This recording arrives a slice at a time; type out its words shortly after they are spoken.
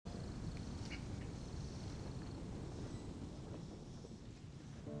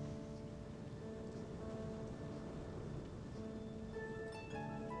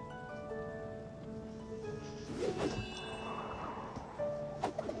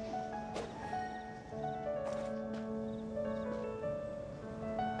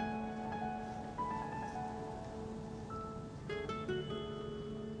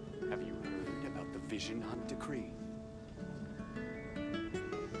Vision Hunt Decree.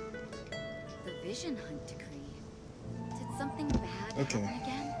 The Vision Hunt Decree. Did something bad happen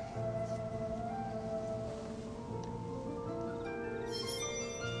again?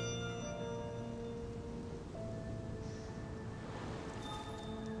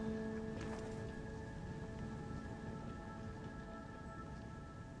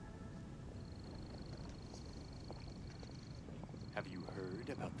 Have you heard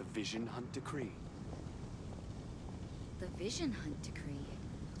about the Vision Hunt Decree? The Vision Hunt Decree.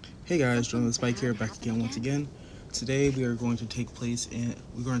 Hey guys, Jonathan Spike here, back again once again. Today we are going to take part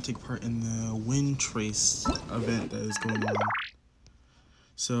in the Windtrace event that is going on.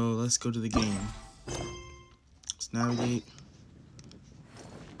 So let's go to the game. Let's navigate.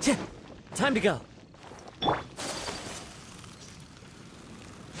 Time to go. Let's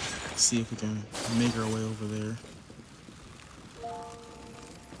see if we can make our way over there.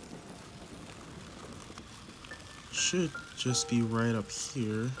 Should just be right up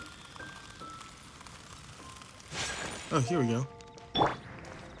here. Oh, here we go.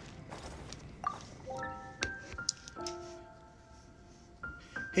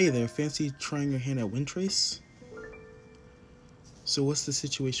 Hey there, fancy trying your hand at Windtrace? So what's the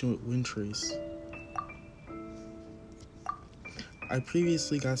situation with Windtrace? I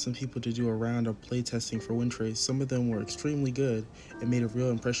previously got some people to do a round of playtesting for Windtrace. Some of them were extremely good and made a real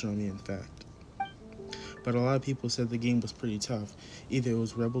impression on me, in fact. But a lot of people said the game was pretty tough. Either it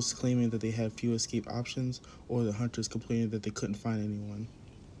was rebels claiming that they had few escape options, or the hunters complaining that they couldn't find anyone.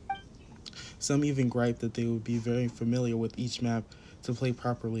 Some even griped that they would be very familiar with each map to play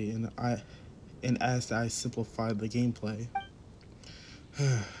properly, and asked that I simplify the gameplay.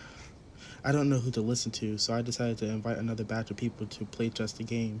 I don't know who to listen to, so I decided to invite another batch of people to playtest the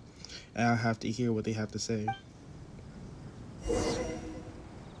game, and I'll have to hear what they have to say.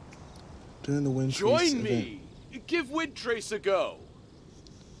 During the Windtrace Join me! Give Windtrace a go!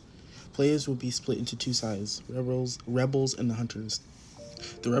 Players will be split into two sides, rebels and the hunters.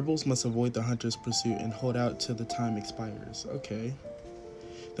 The rebels must avoid the hunters' pursuit and hold out till the time expires. Okay.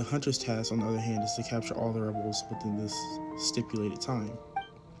 The hunters' task, on the other hand, is to capture all the rebels within this stipulated time.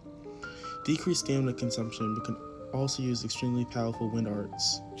 Decrease stamina consumption, but can also use extremely powerful wind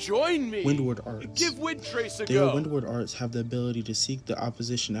arts. Join me! Windward arts. Give Windtrace a Their go! windward arts have the ability to seek the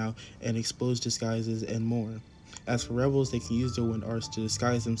opposition out and expose disguises and more. As for rebels, they can use their wind arts to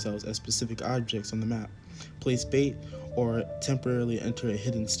disguise themselves as specific objects on the map, place bait, or temporarily enter a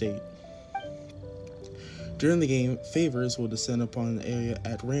hidden state. During the game, favors will descend upon an area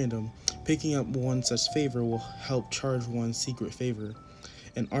at random. Picking up one such favor will help charge one's secret favor,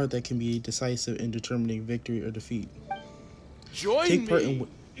 an art that can be decisive in determining victory or defeat. Join me!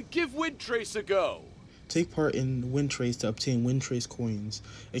 Give Windtrace a go! Take part in Windtrace to obtain Windtrace coins.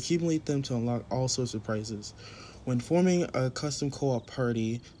 Accumulate them to unlock all sorts of prizes. When forming a custom co-op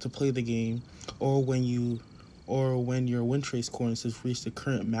party to play the game, or when your Windtrace coins has reached the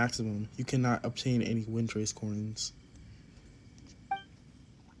current maximum, you cannot obtain any Windtrace coins.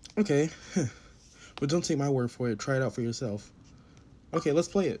 Okay, but don't take my word for it. Try it out for yourself. Okay, let's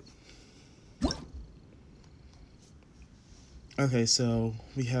play it. Okay, so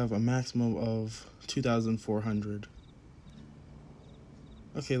we have a maximum of 2,400.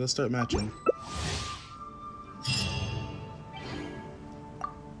 Okay, let's start matching.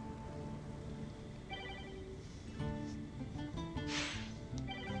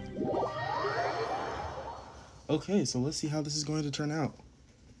 Okay, so let's see how this is going to turn out.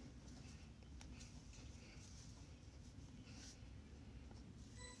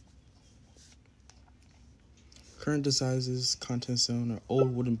 Current disguises, content zone, are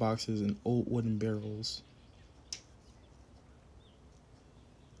old wooden boxes and old wooden barrels.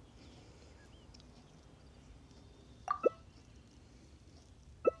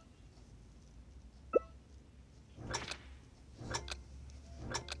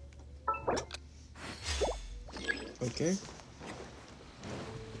 Okay.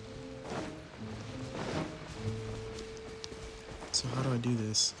 So how do I do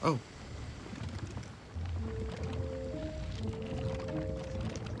this? Oh.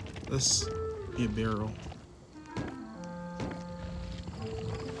 Let's be a barrel.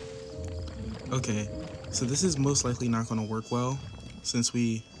 Okay, so this is most likely not going to work well since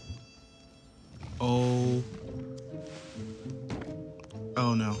we... Oh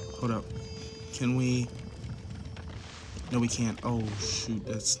no, hold up. Can we... No, we can't. Oh shoot,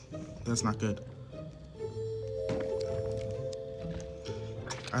 that's not good.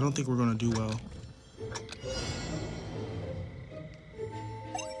 I don't think we're going to do well.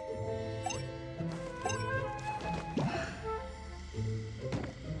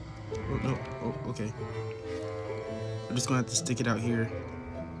 Okay. We're just gonna have to stick it out here.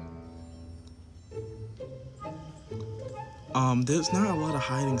 There's not a lot of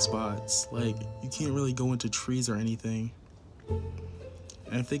hiding spots. Like, you can't really go into trees or anything.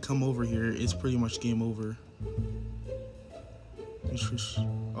 And if they come over here, it's pretty much game over.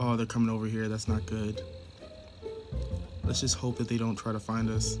 Oh, they're coming over here. That's not good. Let's just hope that they don't try to find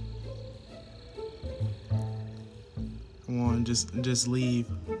us. Come on, just leave.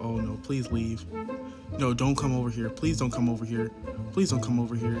 Oh no, please leave. No, don't come over here. Please don't come over here. Please don't come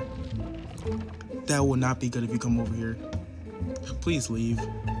over here. That will not be good if you come over here. Please leave.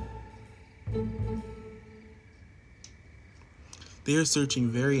 They are searching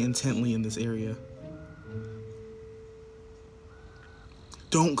very intently in this area.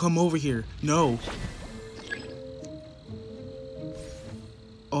 Don't come over here. No.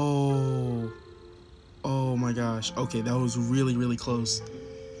 Oh. Oh my gosh. Okay, that was really, really close.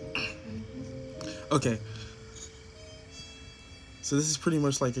 Okay. So this is pretty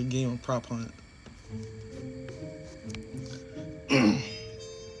much like a game of prop hunt.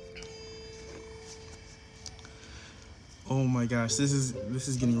 Oh my gosh, this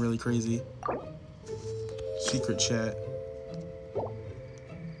is getting really crazy. Secret chat.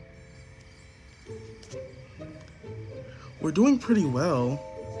 We're doing pretty well.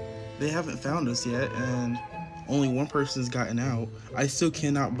 They haven't found us yet, and only one person's gotten out. I still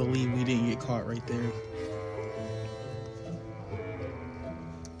cannot believe we didn't get caught right there.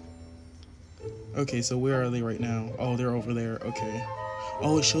 Okay, so where are they right now? Oh, they're over there. Okay.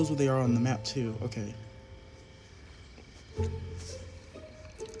 Oh, it shows where they are on the map too. Okay.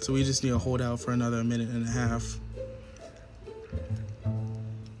 So we just need to hold out for another minute and a half.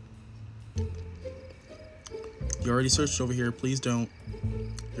 You already searched over here. Please don't.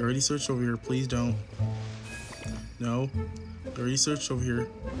 You already searched over here. Please don't. No. You already searched over here.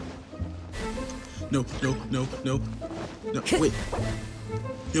 No, no, no, no. No, wait.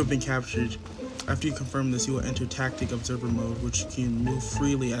 You have been captured. After you confirm this, you will enter Tactic Observer mode, which you can move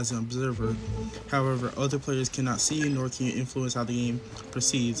freely as an observer. However, other players cannot see you, nor can you influence how the game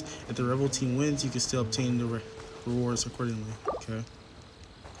proceeds. If the rebel team wins, you can still obtain the rewards accordingly. Okay.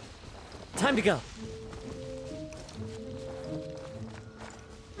 Time to go.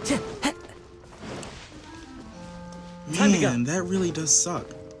 Man, that really does suck.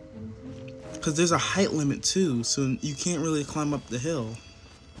 Because there's a height limit too, so you can't really climb up the hill.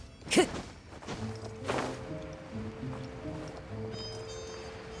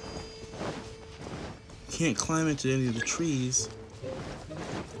 Can't climb into any of the trees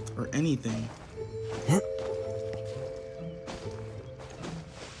or anything.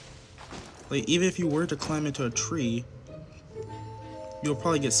 Like, even if you were to climb into a tree, you'll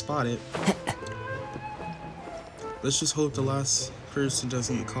probably get spotted. Let's just hope the last person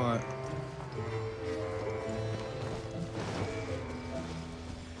doesn't get caught.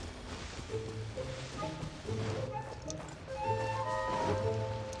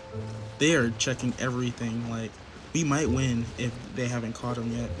 They are checking everything. Like, we might win if they haven't caught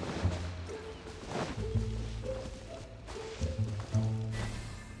him yet.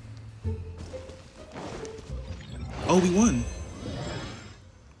 Oh, we won!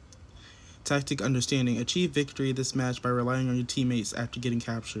 Tactic understanding. Achieve victory this match by relying on your teammates after getting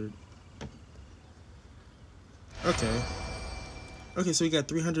captured. Okay. Okay, so we got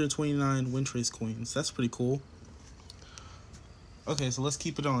 329 Windtrace coins. That's pretty cool. Okay, so let's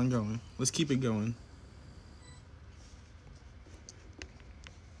keep it on going. Let's keep it going.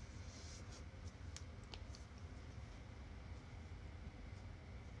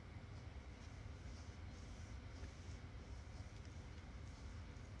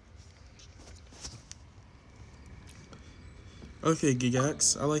 Okay,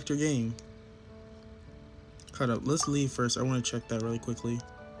 Gigax, I liked your game. Hold up, let's leave first. I want to check that really quickly.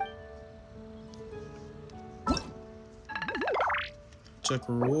 Check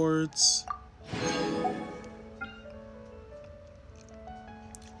rewards.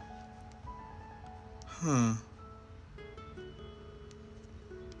 Huh.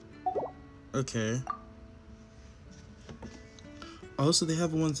 Okay. Also, they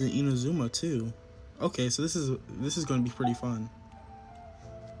have ones in Inazuma too. Okay, so this is going to be pretty fun.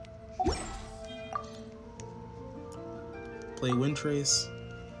 Play Windtrace.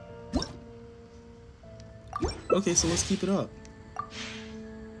 Okay, so let's keep it up.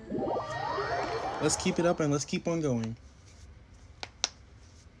 Let's keep it up and let's keep on going.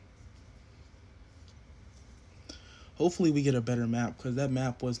 Hopefully we get a better map, because that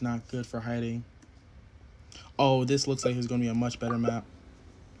map was not good for hiding. Oh, this looks like it's going to be a much better map.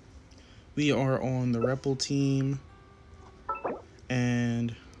 We are on the Rebel team.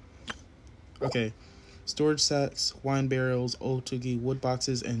 And Okay. Storage sacks, wine barrels, otogi, wood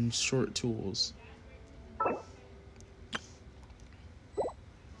boxes, and short tools.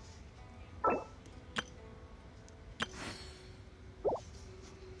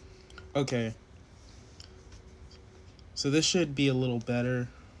 Okay. So this should be a little better.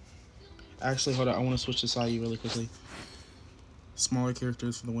 Actually, hold on. I want to switch to Sayu really quickly. Smaller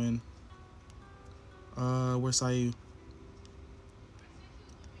characters for the win. Where's Sayu?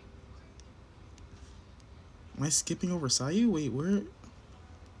 Am I skipping over Sayu? Wait, where?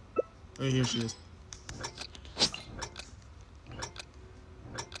 Oh, here she is.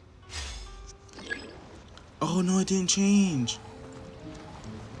 Oh, no, it didn't change.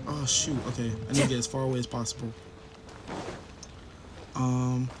 Oh, shoot. Okay, I need to get as far away as possible.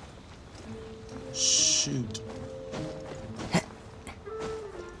 Shoot.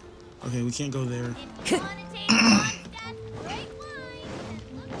 Okay, we can't go there.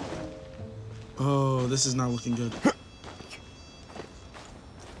 Oh, this is not looking good.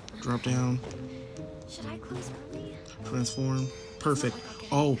 Drop down. Should I close early? Transform. Perfect.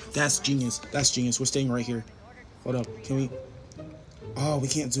 Oh, that's genius. That's genius. We're staying right here. Hold up. Can we? Oh, we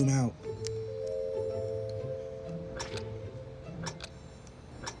can't zoom out.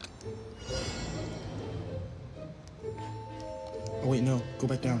 Oh, wait, no. Go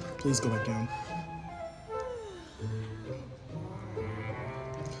back down. Please go back down.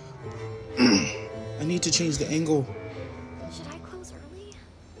 I need to change the angle. Should I close early?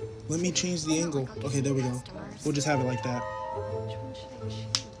 Let me change the angle. Okay, there we go. We'll just have it like that. Which one should I choose?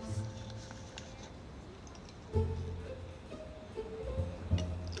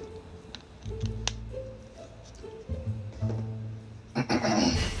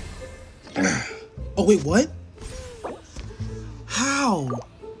 Oh, wait, what? How?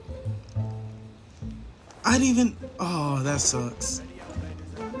 I didn't even... Oh, that sucks.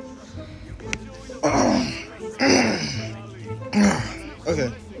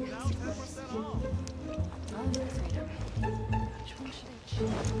 Okay.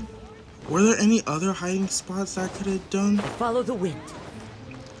 Were there any other hiding spots that I could have done? Follow the wind.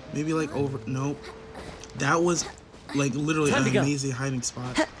 Maybe like over... Nope. That was like literally an amazing hiding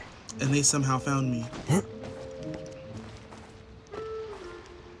spot. And they somehow found me.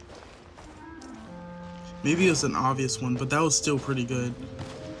 Maybe it was an obvious one, but that was still pretty good.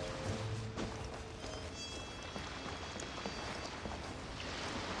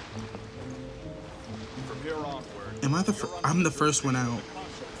 From here onward, Am I the I'm the first one out.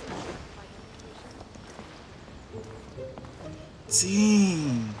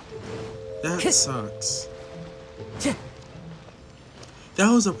 Dang. That sucks. That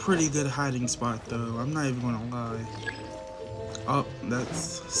was a pretty good hiding spot, though. I'm not even gonna lie. Oh,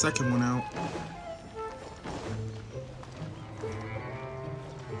 that's second one out.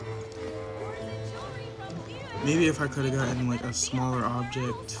 Maybe if I could have gotten like a smaller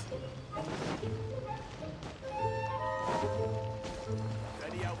object.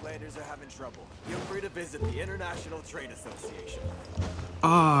 Any outlanders are having trouble, feel free to visit the International Trade Association.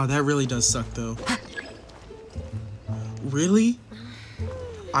 Ah, that really does suck, though. Really?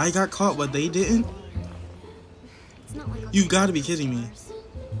 I got caught, but they didn't? It's not like You've got to be kidding me.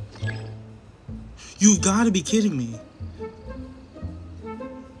 You've got to be kidding me.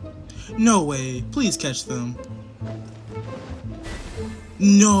 No way. Please catch them.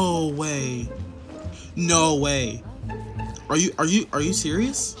 No way. No way. Are you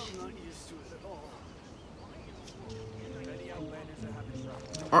serious?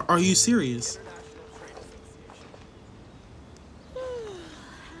 Are you serious?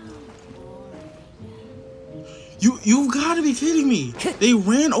 You've got to be kidding me. They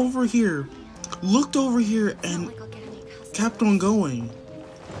ran over here, looked over here, and kept on going.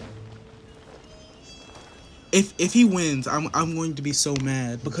 If he wins, I'm going to be so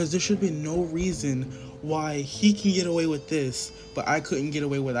mad, because there should be no reason why he can get away with this, but I couldn't get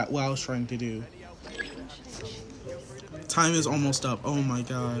away with that, what I was trying to do. Time is almost up. Oh my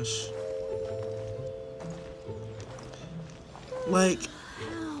gosh. Like...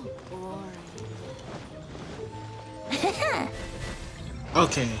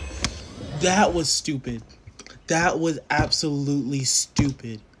 Okay. That was stupid. That was absolutely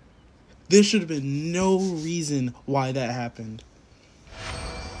stupid. There should have been no reason why that happened.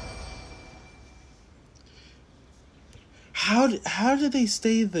 How did they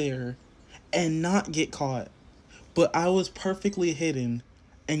stay there and not get caught? But I was perfectly hidden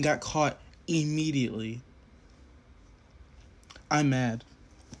and got caught immediately. I'm mad.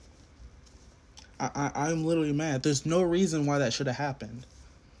 I'm literally mad. There's no reason why that should have happened.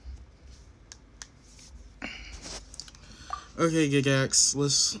 Okay, Gigax,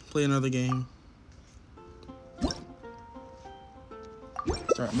 let's play another game.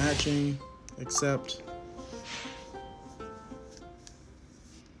 Start matching. Accept.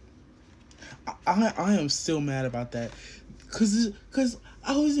 I am still mad about that. Cause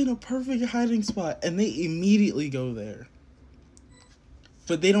I was in a perfect hiding spot and they immediately go there.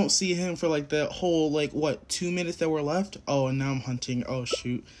 But they don't see him for like the whole, like, what, 2 minutes that were left? Oh, and now I'm hunting. Oh,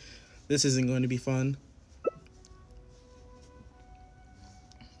 shoot. This isn't going to be fun.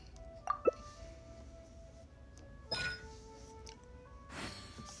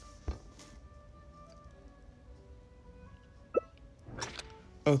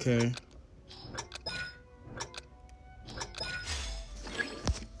 Okay.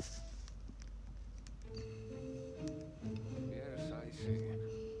 Yes, I see.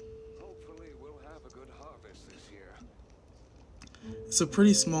 Hopefully we'll have a good harvest this year. It's a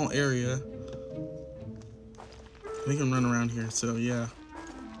pretty small area. We can run around here, so yeah.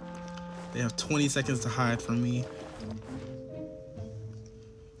 They have 20 seconds to hide from me.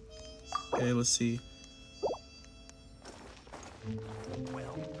 Okay, let's see.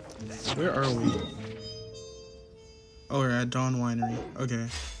 Where are we? Oh, we're at Dawn Winery. Okay.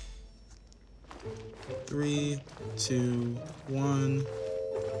 3, 2, 1.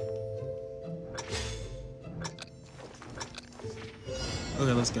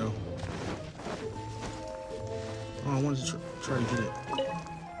 Okay, let's go. Oh, I wanted to try to get it.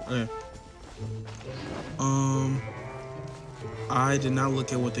 Okay. I did not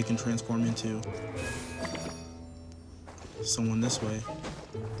look at what they can transform into. Someone this way.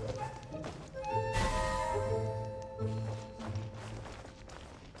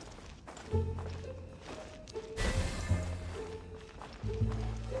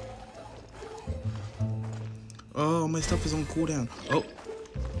 Oh, my stuff is on cooldown. Oh.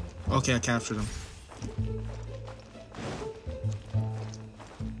 Okay, I captured him.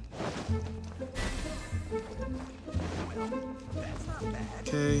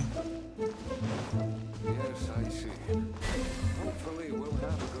 Okay. Yes, I see. Hopefully we'll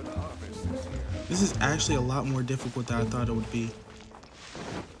have a good harvest this year. This is actually a lot more difficult than I thought it would be.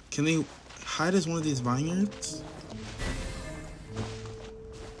 Can they hide as one of these vineyards?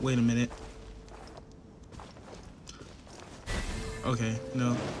 Wait a minute. Okay,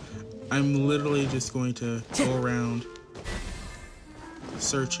 no. I'm literally just going to go around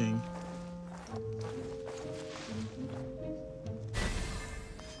searching.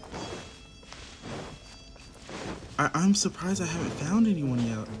 I'm surprised I haven't found anyone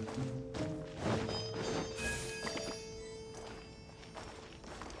yet.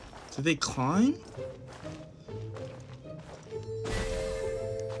 Did they climb?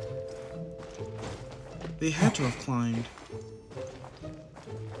 They had to have climbed.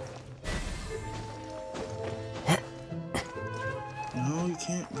 No, you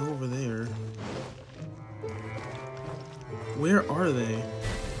can't go over there. Where are they?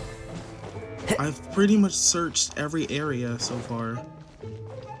 I've pretty much searched every area so far.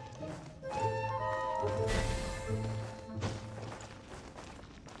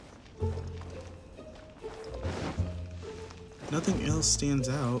 Nothing else stands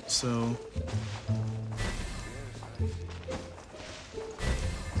out, so...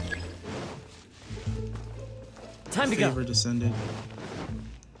 Time to go. Favor descended.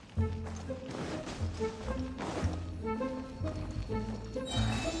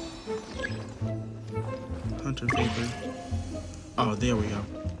 Hunter favor. Oh, there we go.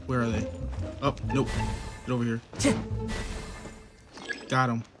 Where are they? Oh, nope. Get over here. Got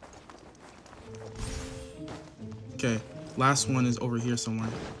him. Okay, last one is over here somewhere.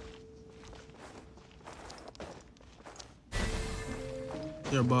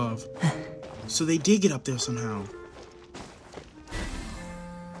 They're above. So they did get up there somehow.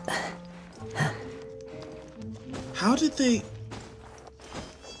 How did they...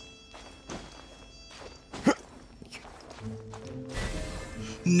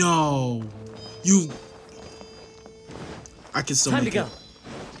 No. You... I can still Time make to it. go.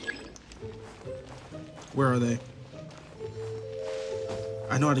 Where are they?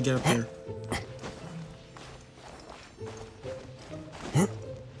 I know how to get up there.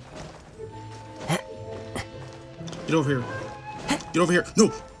 Get over here. Get over here.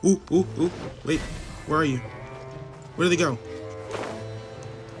 No. Ooh, ooh, ooh. Wait. Where are you? Where do they go?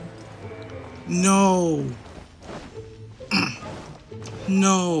 No.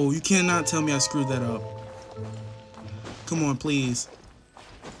 No. You cannot tell me I screwed that up. Come on, please.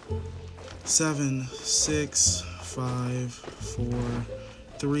 7, 6, 5, 4,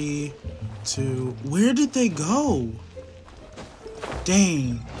 3, 2. Where did they go?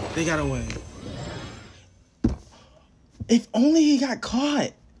 Dang. They got away. If only he got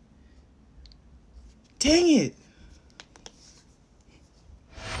caught. Dang it.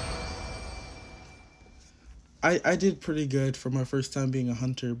 I did pretty good for my first time being a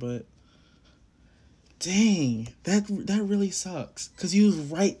hunter, but dang, that really sucks. Because he was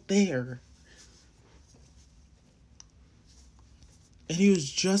right there. And he was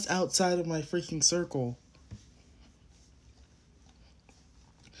just outside of my freaking circle.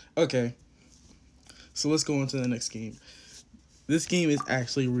 Okay. So let's go on to the next game. This game is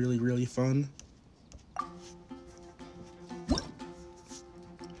actually really, really fun.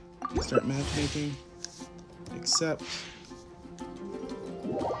 Start matchmaking. Accept.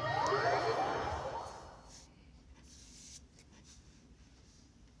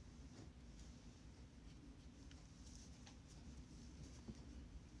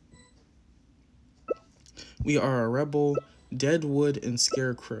 We are a rebel, dead wood, and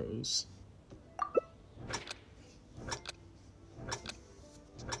scarecrows.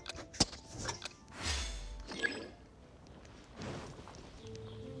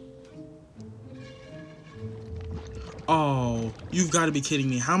 Oh, you've got to be kidding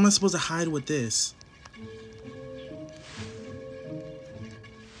me. How am I supposed to hide with this?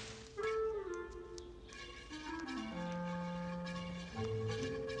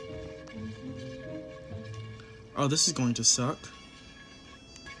 Oh, this is going to suck.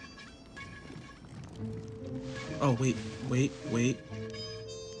 Oh, wait.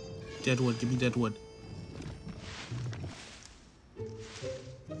 Deadwood, give me deadwood.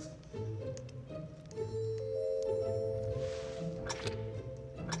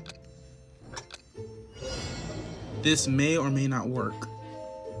 This may or may not work.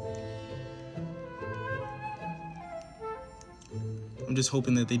 I'm just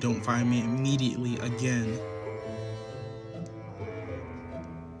hoping that they don't find me immediately again.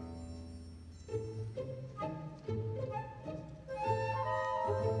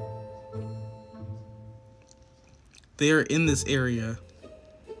 They are in this area.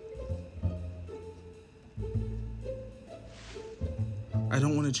 I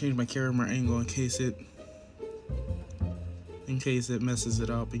don't want to change my camera angle in case it messes it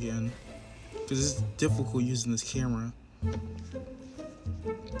up again, because it's difficult using this camera.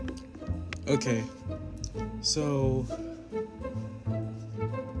 Okay, so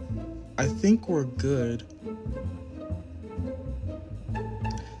I think we're good.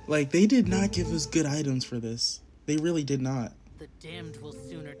 Like, they did not give us good items for this. They really did not. The damned will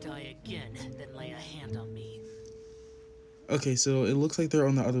sooner die again than lay a hand on me. Okay, so it looks like they're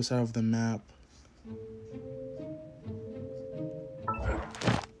on the other side of the map.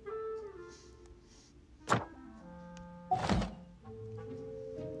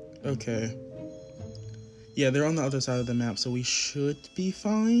 Okay. Yeah, they're on the other side of the map, so we should be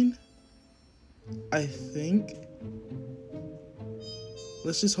fine. I think.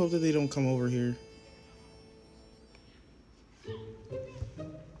 Let's just hope that they don't come over here.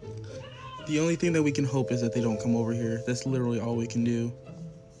 The only thing that we can hope is that they don't come over here. That's literally all we can do.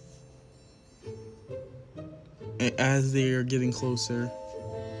 As they are getting closer.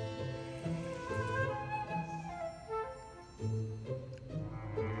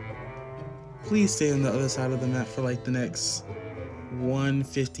 Please stay on the other side of the map for like the next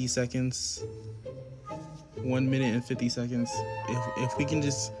 150 seconds. 1 minute and 50 seconds. If we can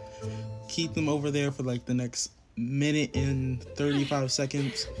just keep them over there for like the next minute and 35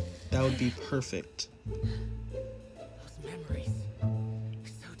 seconds, that would be perfect. Those memories are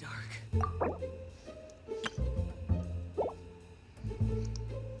so dark.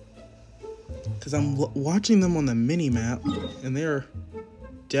 Because I'm watching them on the mini map, and they're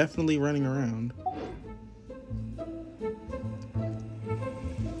definitely running around.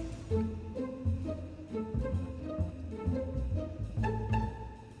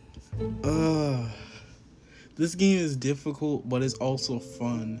 This game is difficult, but it's also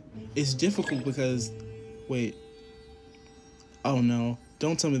fun. It's difficult because, wait. Oh no,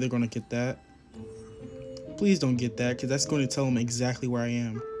 don't tell me they're gonna get that. Please don't get that, because that's going to tell them exactly where I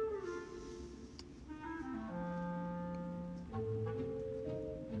am.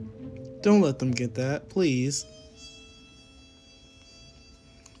 Don't let them get that, please.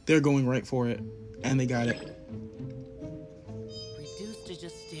 They're going right for it, and they got it. Reduced to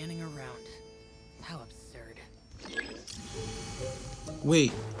just standing around. How absurd.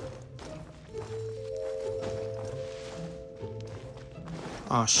 Wait.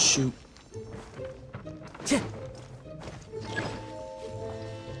 Aw, shoot.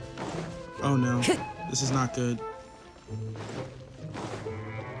 Oh no, this is not good.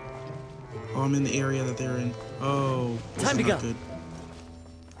 Oh, I'm in the area that they're in. Oh, this Time is to not go. good.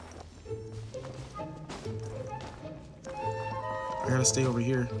 gotta stay over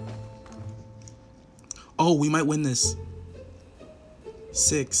here. Oh, we might win this.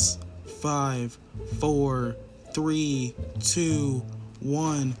 6, 5, 4, 3, 2,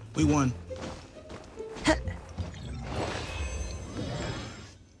 1. We won.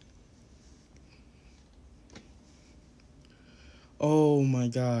 Oh my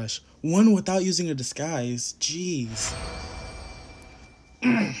gosh. One without using a disguise. Jeez.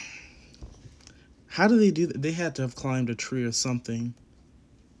 How do they do that? They had to have climbed a tree or something.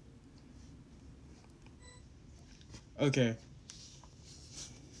 Okay.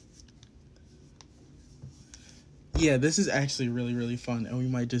 Yeah, this is actually really, really fun, and we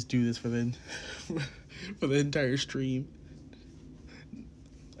might just do this for the for the entire stream.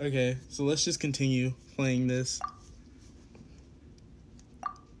 Okay, so let's just continue playing this.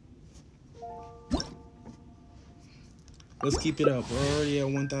 Let's keep it up. We're already at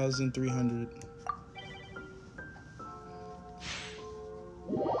 1,300.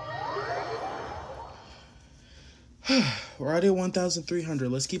 We're already at 1,300.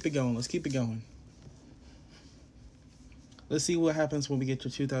 Let's keep it going. Let's keep it going. Let's see what happens when we get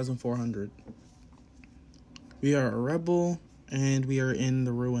to 2,400. We are a rebel, and we are in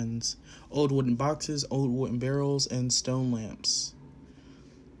the ruins. Old wooden boxes, old wooden barrels, and stone lamps.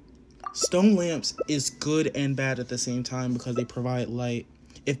 Stone lamps is good and bad at the same time because they provide light.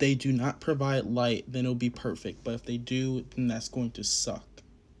 If they do not provide light, then it'll be perfect. But if they do, then that's going to suck.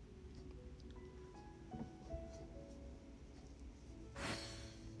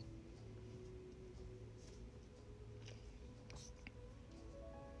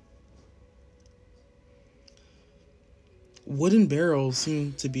 Wooden barrels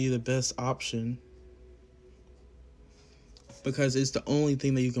seem to be the best option because it's the only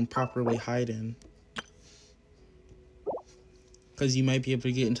thing that you can properly hide in. Because you might be able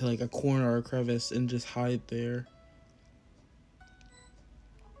to get into like a corner or a crevice and just hide there.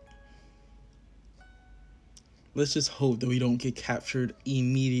 Let's just hope that we don't get captured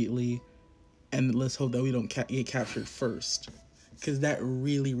immediately, and let's hope that we don't get captured first, because that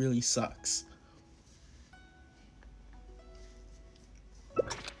really, really sucks.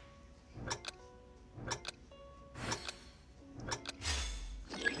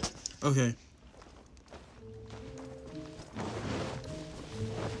 Okay.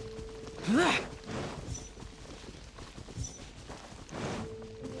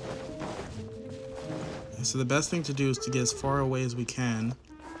 So the best thing to do is to get as far away as we can.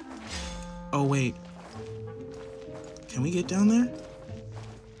 Oh wait. Can we get down there?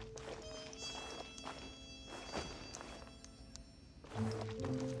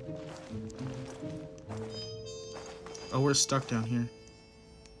 Oh, we're stuck down here.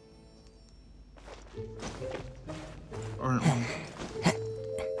 Aren't we?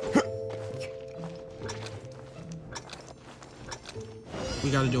 We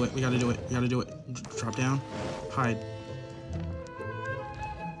gotta do it. We gotta do it. We gotta do it. Drop down. Hide.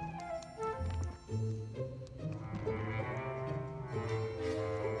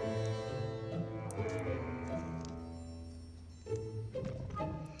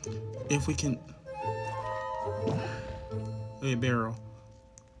 If we can... a barrel.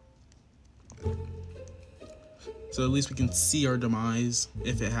 So at least we can see our demise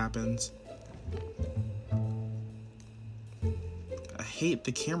if it happens. I hate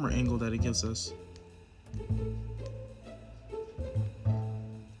the camera angle that it gives us.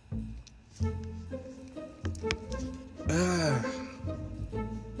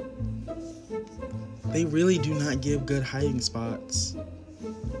 They really do not give good hiding spots.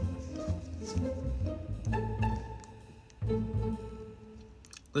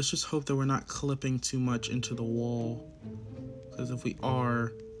 Let's just hope that we're not clipping too much into the wall. Because if we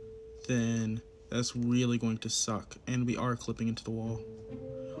are, then that's really going to suck. And we are clipping into the wall.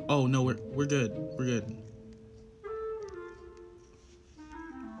 Oh no, we're good. We're good.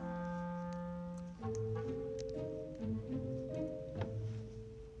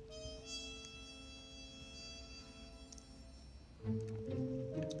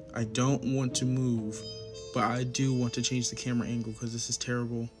 I don't want to move, but I do want to change the camera angle because this is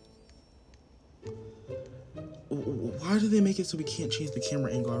terrible. Why do they make it so we can't change the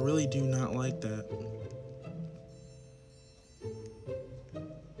camera angle? I really do not like that.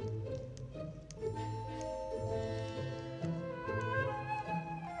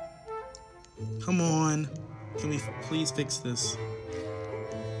 Come on. Can we please fix this?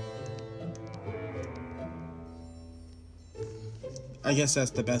 I guess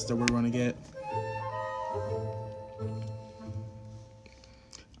that's the best that we're going to get.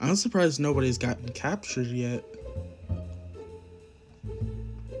 I'm surprised nobody's gotten captured yet.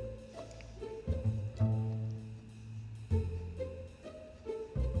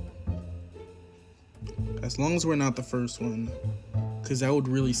 As long as we're not the first one. Because that would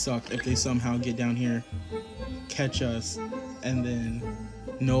really suck if they somehow get down here, catch us, and then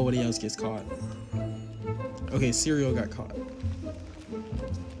nobody else gets caught. Okay, Cereal got caught.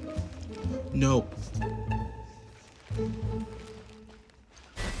 Nope.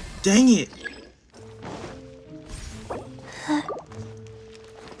 Dang it!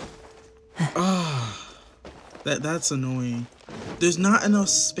 Ah, that's annoying. There's not enough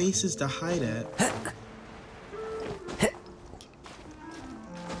spaces to hide at.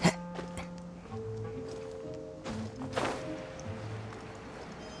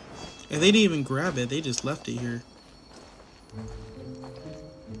 And they didn't even grab it, they just left it here.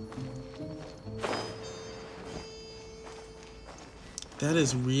 That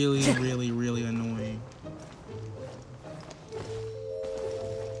is really, really, really annoying.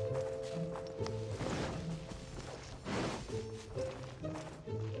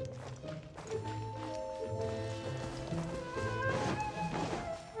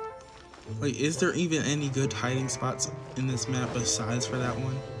 Like, is there even any good hiding spots in this map besides for that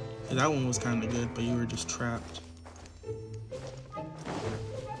one? That one was kind of good, but you were just trapped.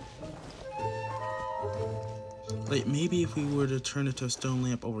 Like, maybe if we were to turn it to a stone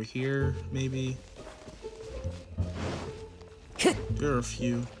lamp over here, maybe. There are a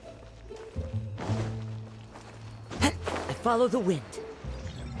few. I follow the wind.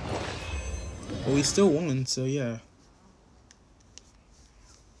 Well, we still won, so yeah.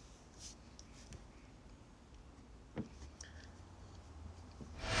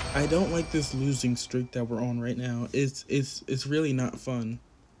 I don't like this losing streak that we're on right now. It's really not fun.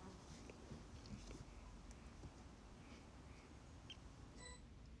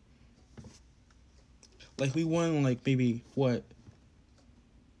 Like, we won, like, maybe, what,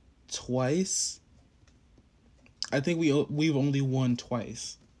 twice? I think we've only won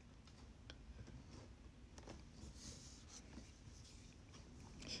twice.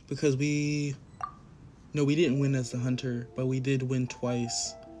 Because no, we didn't win as the hunter, but we did win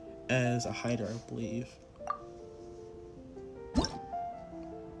twice as a hider, I believe.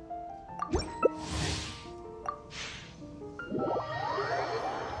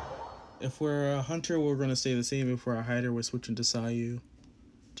 If we're a hunter, we're going to stay the same. If we're a hider, we're switching to Sayu.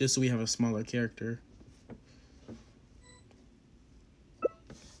 Just so we have a smaller character.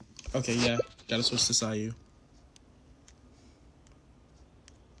 Okay, yeah. Gotta switch to Sayu.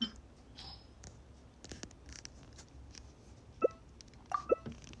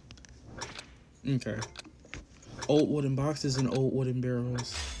 Okay. Old wooden boxes and old wooden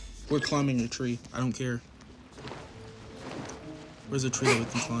barrels. We're climbing a tree. I don't care. Where's a tree that we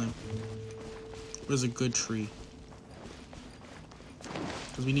can climb? Where's a good tree?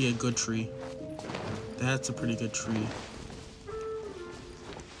 Because we need a good tree. That's a pretty good tree.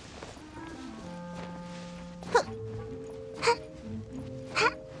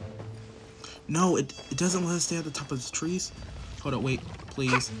 No, it doesn't let us stay at the top of the trees. Hold up, wait,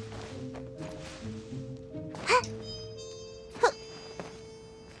 please.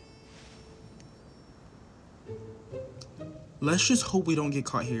 Let's just hope we don't get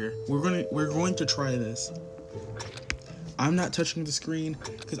caught here. We're going to try this. I'm not touching the screen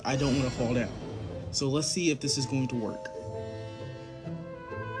because I don't want to fall down. So let's see if this is going to work.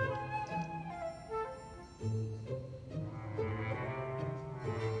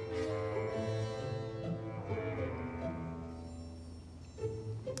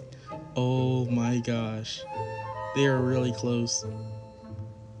 Oh my gosh. They are really close.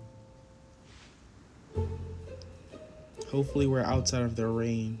 Hopefully we're outside of their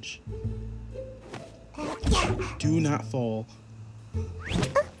range. Do not fall.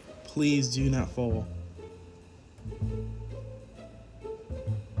 Please do not fall.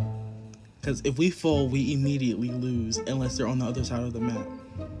 Because if we fall, we immediately lose unless they're on the other side of the map.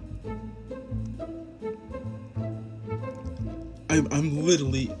 I'm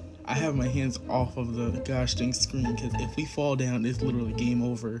literally, I have my hands off of the gosh dang screen because if we fall down, it's literally game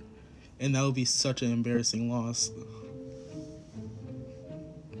over. And that would be such an embarrassing loss.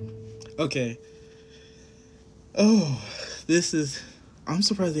 Okay. Oh, this is... I'm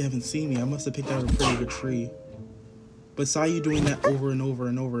surprised they haven't seen me. I must have picked out a pretty good tree. But Sayu doing that over and over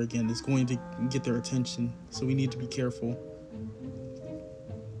and over again is going to get their attention. So we need to be careful.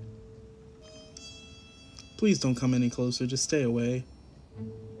 Please don't come any closer. Just stay away.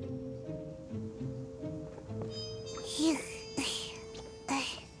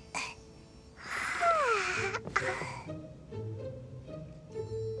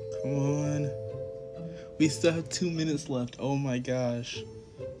 Come on. We still have 2 minutes left. Oh my gosh.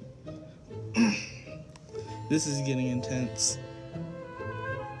 This is getting intense.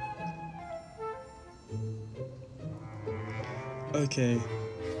 Okay.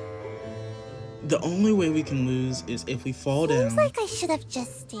 The only way we can lose is if we fall down. Seems like I should have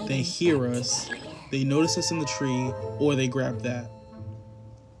just stayed. They hear us, they notice us in the tree, or they grab that.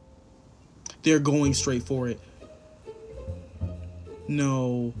 They're going straight for it.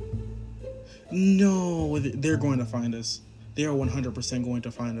 No. No, they're going to find us. They are 100% going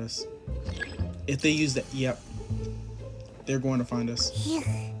to find us. If they use that, yep. They're going to find us.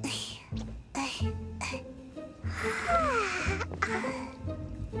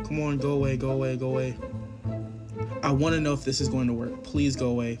 Come on, go away, go away, go away. I want to know if this is going to work. Please go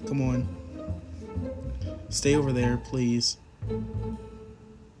away. Come on. Stay over there, please.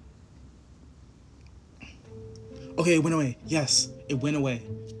 Okay, it went away. Yes, it went away.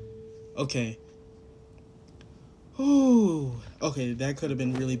 Okay. Ooh. Okay, that could have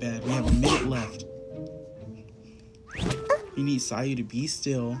been really bad. We have a minute left. We need Sayu to be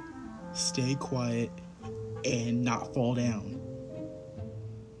still, stay quiet, and not fall down.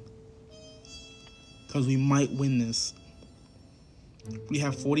 Because we might win this. We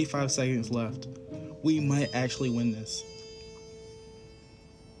have 45 seconds left. We might actually win this.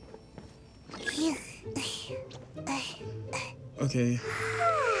 Okay.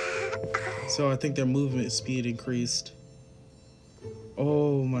 So I think their movement speed increased.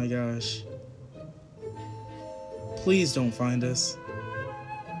 Oh my gosh. Please don't find us.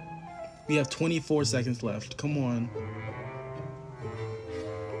 We have 24 seconds left. Come on.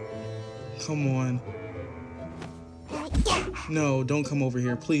 Come on. No, don't come over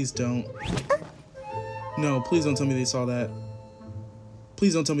here. Please don't. No, please don't tell me they saw that.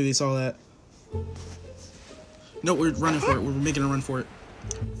 Please don't tell me they saw that. No, we're running for it. We're making a run for it.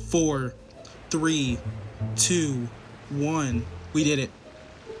 4, 3, 2, 1. We did it.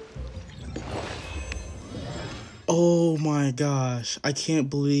 Oh my gosh. I can't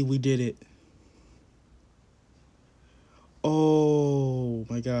believe we did it. Oh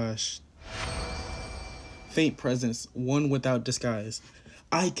my gosh. Faint presence, one without disguise.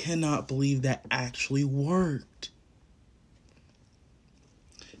 I cannot believe that actually worked.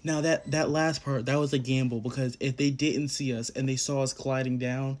 Now that last part, that was a gamble, because if they didn't see us and they saw us gliding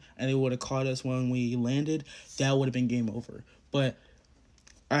down and they would have caught us when we landed, that would have been game over. But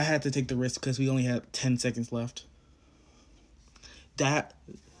I had to take the risk because we only had 10 seconds left. That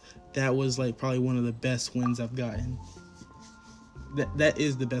was like probably one of the best wins I've gotten. That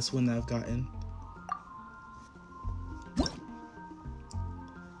is the best win that I've gotten.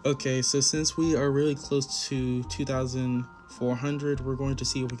 Okay, so since we are really close to 2,400, we're going to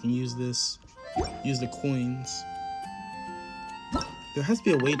see if we can use this. Use the coins. There has to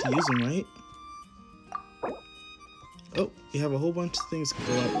be a way to use them, right? Oh, you have a whole bunch of things to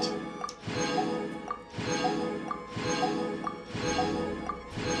collect.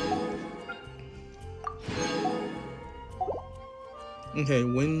 Okay,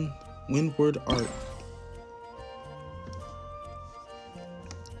 windward art.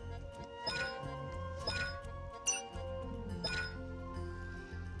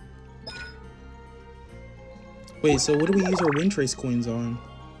 Wait, so what do we use our Windtrace coins on?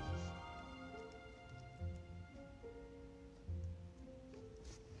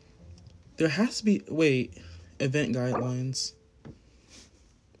 There has to be, wait, event guidelines.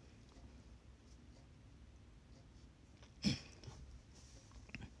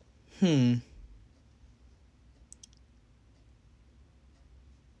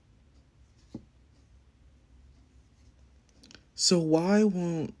 So why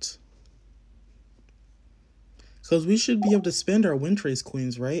won't... Because we should be able to spend our Windtrace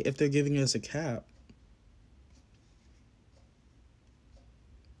coins, right? If they're giving us a cap.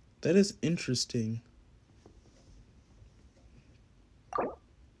 That is interesting.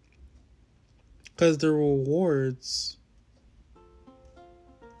 Because the rewards...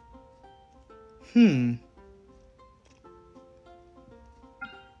 We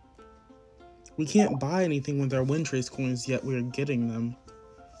can't buy anything with our Windtrace coins, yet we're getting them.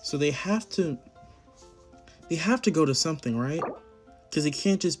 So they have to go to something, right? Because it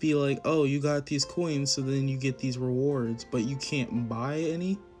can't just be like, oh, you got these coins, so then you get these rewards, but you can't buy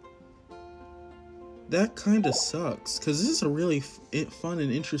any. That kind of sucks, because this is a really fun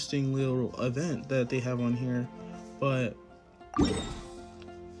and interesting little event that they have on here, but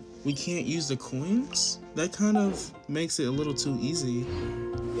we can't use the coins? That kind of makes it a little too easy.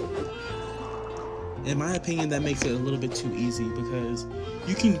 In my opinion, that makes it a little bit too easy, because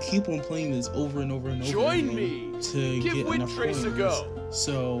you can keep on playing this over and over and over again to get enough coins. Give Windtrace a go.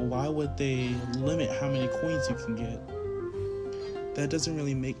 So why would they limit how many coins you can get? That doesn't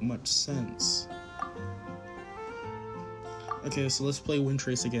really make much sense. Okay, so let's play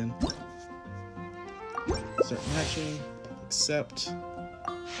Windtrace again. Start matching. accept.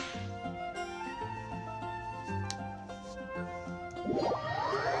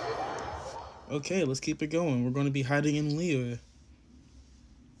 Okay, let's keep it going. We're going to be hiding in Liyue.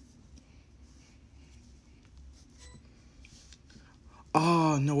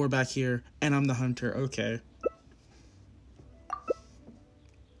 Oh, no, we're back here. And I'm the hunter. Okay.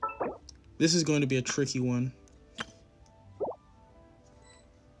 This is going to be a tricky one.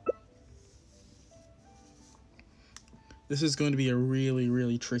 This is going to be a really,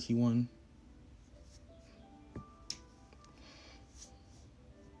 really tricky one.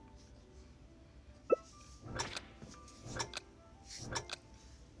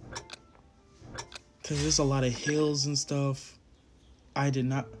 Because there's a lot of hills and stuff. I did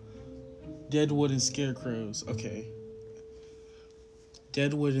not... Deadwood and scarecrows. Okay.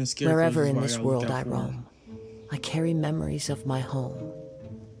 Deadwood and scarecrows. Wherever in this world I roam, I carry memories of my home.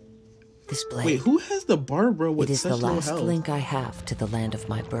 This blade. Wait, who has the Barbara with such low health? It is the last link I have to the land of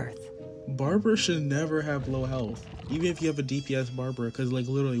my birth. Barbara should never have low health, even if you have a DPS Barbara, because like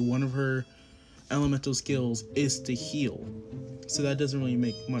literally one of her elemental skills is to heal. So that doesn't really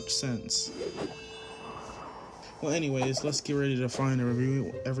make much sense. Well, anyways, let's get ready to find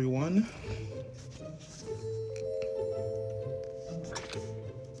everyone.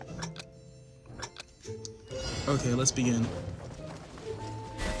 Okay, let's begin.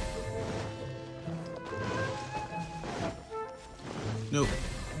 Nope.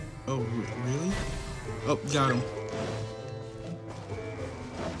 Oh, really? Oh, got him.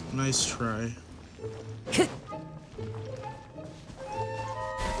 Nice try.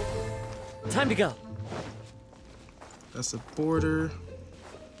 Time to go. That's a border.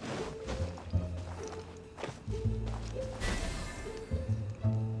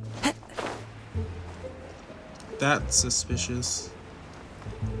 That's suspicious.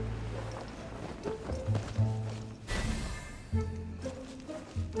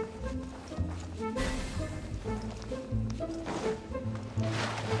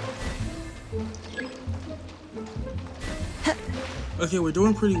 Okay, we're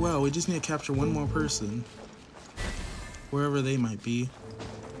doing pretty well. We just need to capture one more person. Wherever they might be.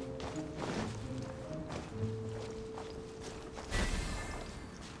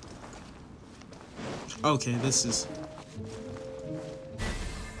 Okay, this is...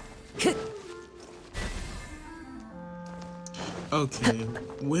 Okay,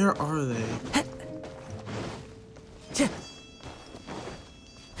 where are they?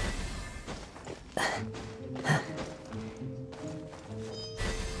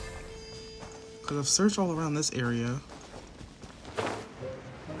 Because I've searched all around this area.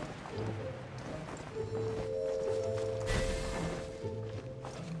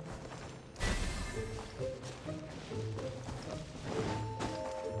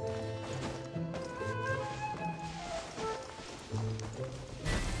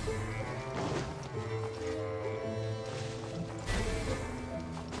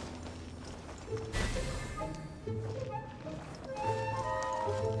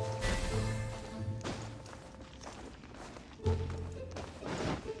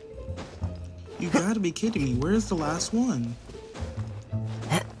 You gotta be kidding me. Where's the last one?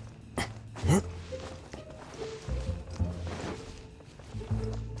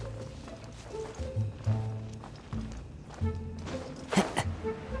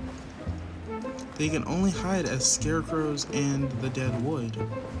 They can only hide as scarecrows and the dead wood.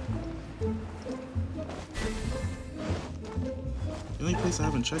 The only place I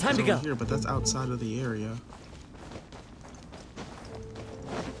haven't checked is over here, but that's outside of the area.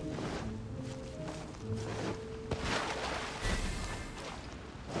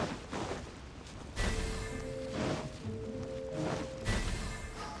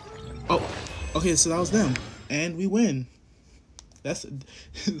 Oh, okay, so that was them, and we win. That's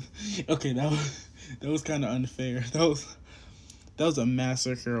okay. That was kind of unfair. That was a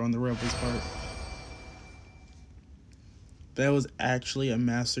massacre on the rebels' part. That was actually a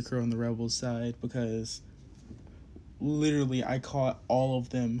massacre on the rebels' side because literally I caught all of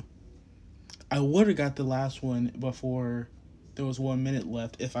them. I would have got the last one before there was 1 minute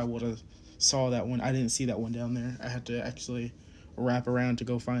left if I would have saw that one. I didn't see that one down there. I had to actually wrap around to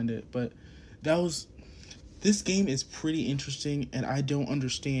go find it. But this game is pretty interesting, and I don't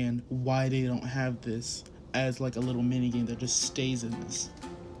understand why they don't have this as like a little mini game that just stays in this.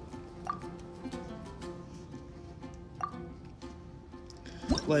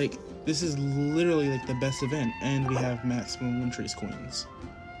 Like, this is literally like the best event, and we have maximum Windtrace coins.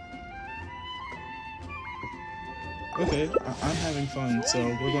 Okay, I'm having fun, so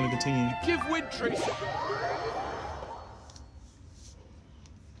we're going to continue. Give Windtrace a go.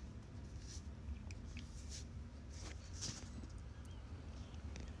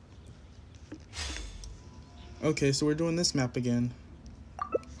 Okay, so we're doing this map again.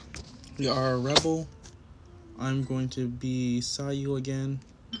 We are a rebel. I'm going to be Sayu again.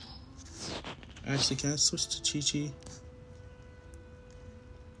 Actually, can I switch to Chi-Chi?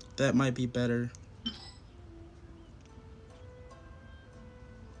 That might be better.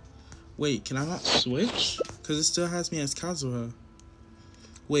 Wait, can I not switch? Because it still has me as Kazuha.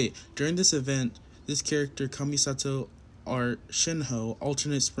 Wait, during this event, this character Kamisato or Shinho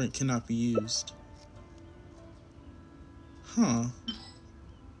alternate sprint cannot be used. Huh.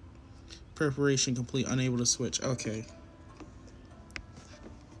 Preparation complete, unable to switch. Okay.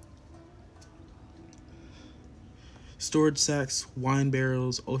 Storage sacks, wine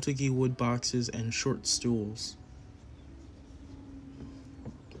barrels, otagi wood boxes, and short stools.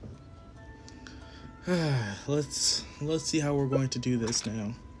 Let's see how we're going to do this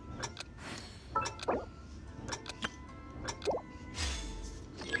now.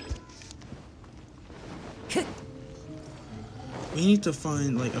 We need to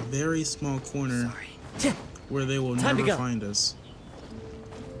find like a very small corner where they will never find us.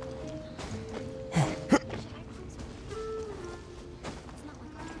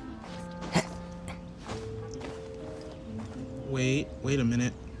 Wait a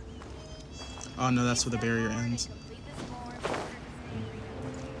minute. Oh no, that's where the barrier ends.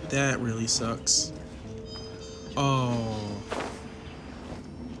 That really sucks. Oh,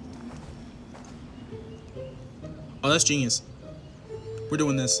 that's genius. We're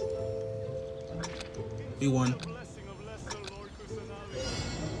doing this. We won.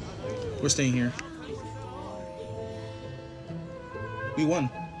 We're staying here. We won.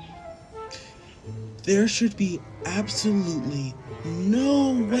 There should be absolutely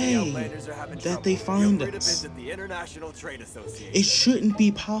no way that they find us. It shouldn't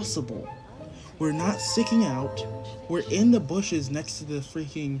be possible. We're not sticking out. We're in the bushes next to the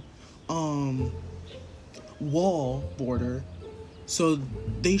freaking wall border. So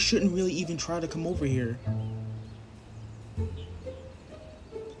they shouldn't really even try to come over here.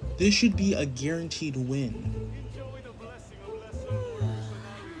 This should be a guaranteed win.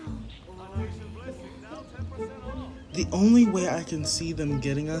 The only way I can see them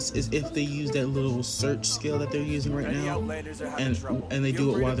getting us is if they use that little search skill that they're using right now, and they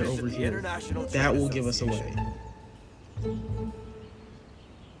do it while they're over here. That will give us away.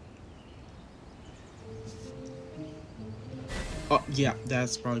 Oh, yeah,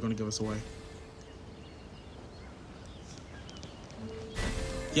 that's probably going to give us away.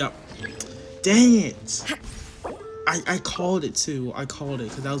 Yep. Dang it! I called it too. I called it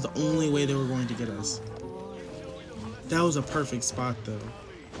because that was the only way they were going to get us. That was a perfect spot though.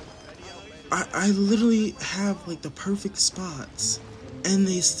 I literally have like the perfect spots and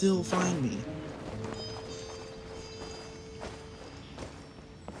they still find me.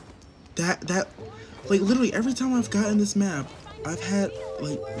 That like literally every time I've gotten this map, I've had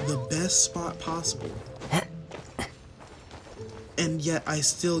like the best spot possible. And yet I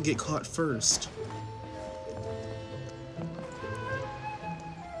still get caught first.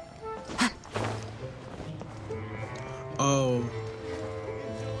 Oh,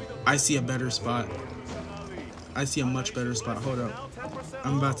 I see a better spot. I see a much better spot. Hold up.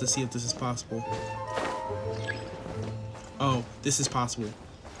 I'm about to see if this is possible. Oh, this is possible.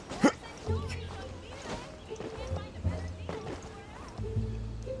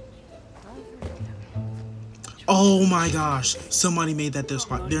 Oh my gosh, somebody made that their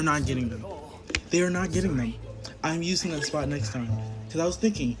spot. They're not getting them. They are not getting them. I'm using that spot next time. Because I was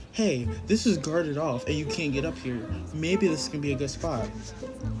thinking, hey, this is guarded off and you can't get up here. Maybe this can be a good spot.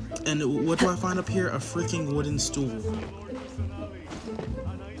 And what do I find up here? A freaking wooden stool.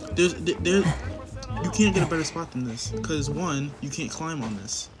 You can't get a better spot than this. Because one, you can't climb on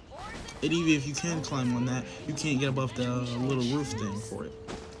this. And even if you can climb on that, you can't get above the little roof thing for it.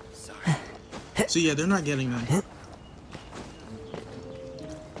 So yeah, they're not getting them.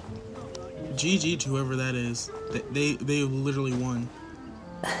 GG to whoever that is. They literally won.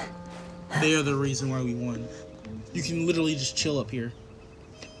 They are the reason why we won. You can literally just chill up here.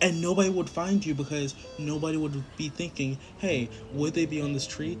 And nobody would find you because nobody would be thinking, hey, would they be on this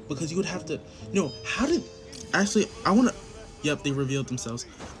tree? Because you would have to... No, how did... Actually, I want to... Yep, they revealed themselves.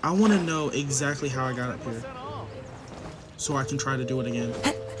 I want to know exactly how I got up here. So I can try to do it again.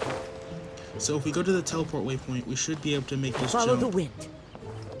 So if we go to the teleport waypoint, we should be able to make this Follow the wind.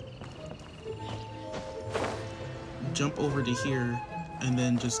 Jump over to here and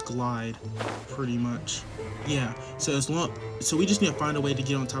then just glide, pretty much. Yeah. So so we just need to find a way to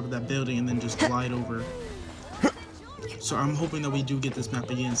get on top of that building and then just glide over. So I'm hoping that we do get this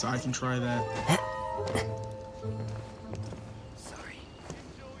map again, so I can try that. Sorry.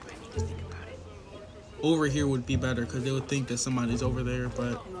 Just think about it. over here would be better because they would think that somebody's over there,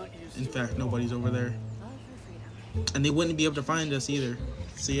 but in fact, nobody's over there. And they wouldn't be able to find us either.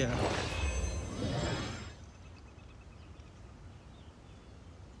 So yeah.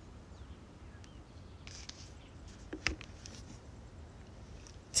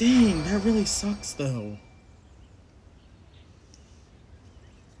 Dang, that really sucks though.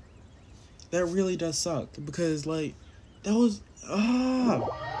 That really does suck because like that was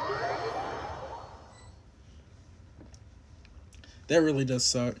that really does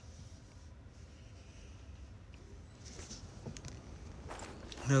suck.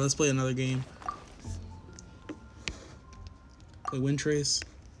 Okay, let's play another game. Play Windtrace.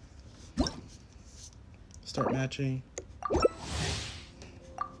 Start matching.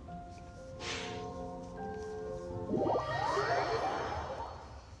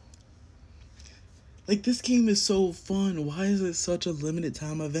 Like, this game is so fun. Why is it such a limited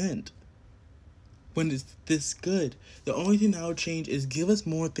time event when it's this good? The only thing that would change is give us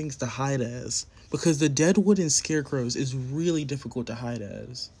more things to hide as. Because the Deadwood and Scarecrows is really difficult to hide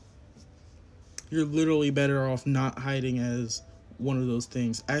as. You're literally better off not hiding as one of those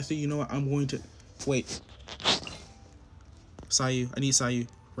things. Actually, you know what? I'm going to... Wait. Sayu. I need Sayu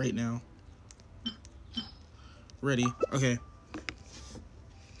right now. Ready. Okay.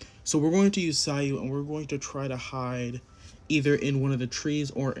 So we're going to use Sayu and we're going to try to hide either in one of the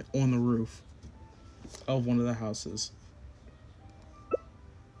trees or on the roof of one of the houses.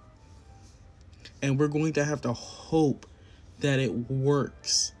 And we're going to have to hope that it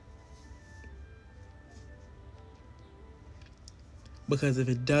works. Because if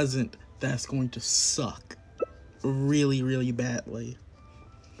it doesn't, that's going to suck really, really badly.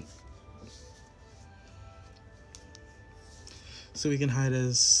 So we can hide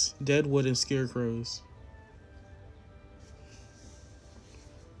as Deadwood and Scarecrows.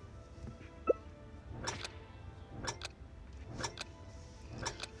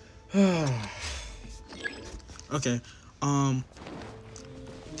 Okay.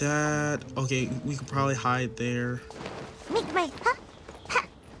 Okay, we could probably hide there.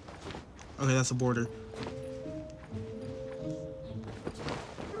 Okay, that's a border.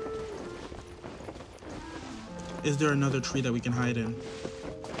 Is there another tree that we can hide in?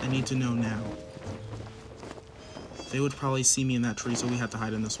 I need to know now. They would probably see me in that tree, so we have to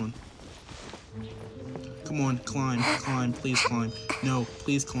hide in this one. Come on, climb, climb, please climb. No,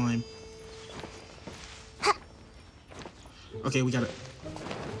 please climb. Okay, we got it.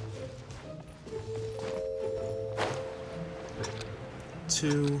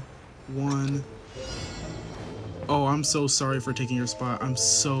 Two, one. Oh, I'm so sorry for taking your spot. I'm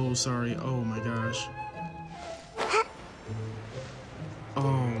so sorry. Oh my gosh.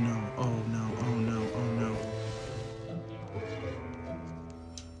 Oh no, oh no, oh no, oh no.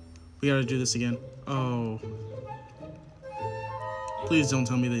 We gotta do this again. Oh. Please don't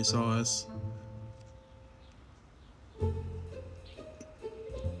tell me they saw us.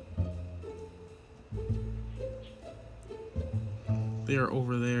 They are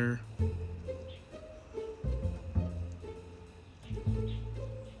over there.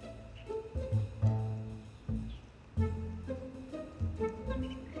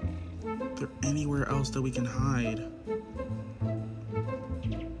 Is there anywhere else that we can hide?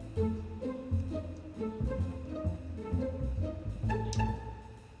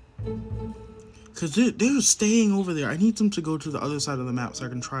 Because they're staying over there. I need them to go to the other side of the map so I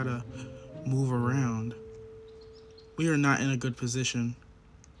can try to move around. We are not in a good position.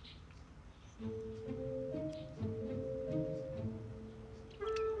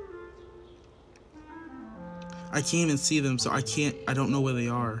 I can't even see them, so I don't know where they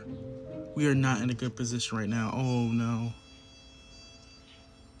are. We are not in a good position right now. Oh no.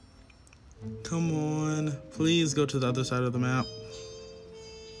 Come on. Please go to the other side of the map.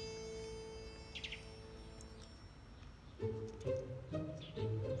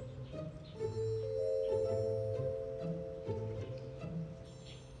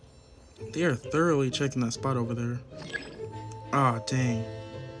 They are thoroughly checking that spot over there. Ah, dang.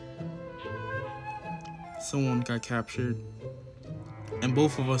 Someone got captured. And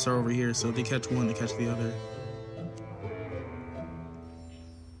both of us are over here, so if they catch one, they catch the other.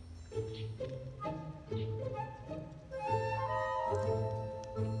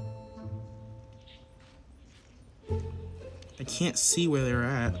 I can't see where they're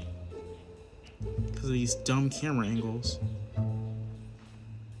at because of these dumb camera angles.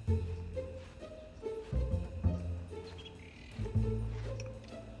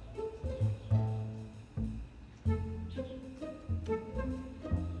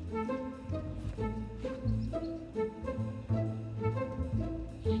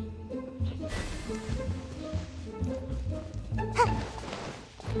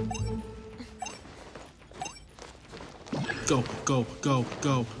 Go, go, go,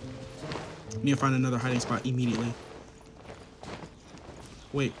 go. Need to find another hiding spot immediately.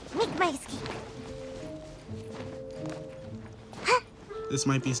 Wait. This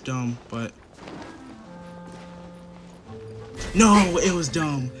might be dumb, but... No, it was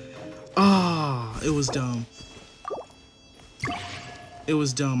dumb. Ah, it was dumb. It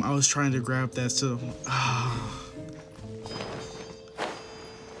was dumb. I was trying to grab that, so... Ah.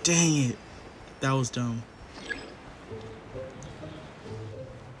 Dang it. That was dumb.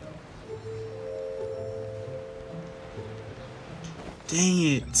 Dang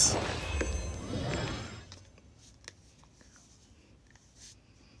it.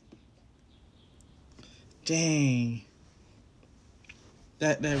 Dang.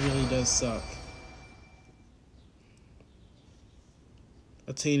 That really does suck.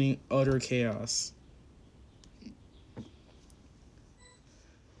 Attaining utter chaos.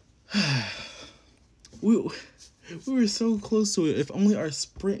 we were so close to it. If only our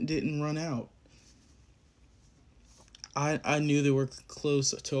sprint didn't run out. I knew they were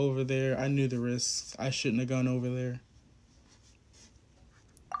close to over there. I knew the risks. I shouldn't have gone over there.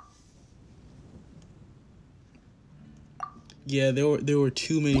 Yeah, there were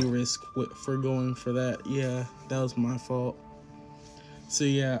too many risks for going for that. Yeah, that was my fault. So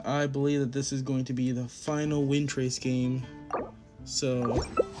yeah, I believe that this is going to be the final Windtrace game. So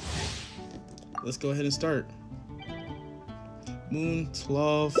let's go ahead and start. Moon,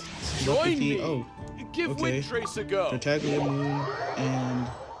 Tlov, Join me. Oh, Give okay. Windtrace a go. Tartaglia, Moon, and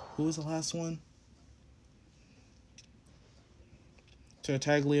who was the last one?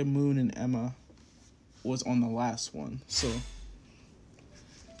 Tartaglia, Moon, and Emma was on the last one. So,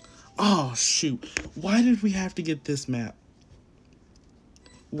 oh shoot! Why did we have to get this map?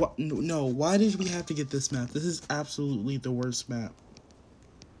 What? No, why did we have to get this map? This is absolutely the worst map.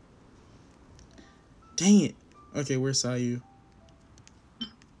 Dang it. Okay, where's Sayu?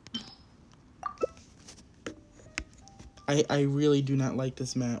 I really do not like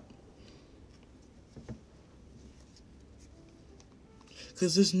this map.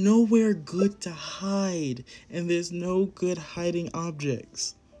 Because there's nowhere good to hide. And there's no good hiding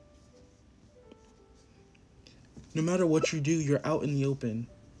objects. No matter what you do, you're out in the open.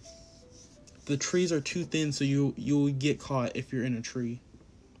 The trees are too thin, so you'll get caught if you're in a tree.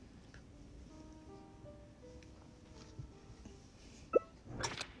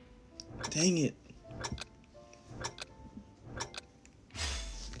 Dang it.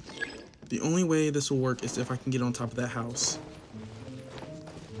 The only way this will work is if I can get on top of that house.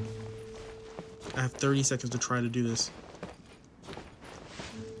 I have 30 seconds to try to do this.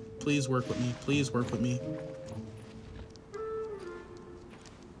 Please work with me. Please work with me.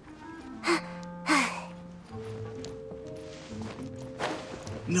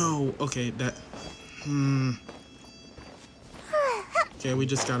 No. Okay, that... Okay, we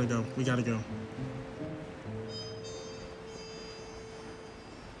just gotta go. We gotta go.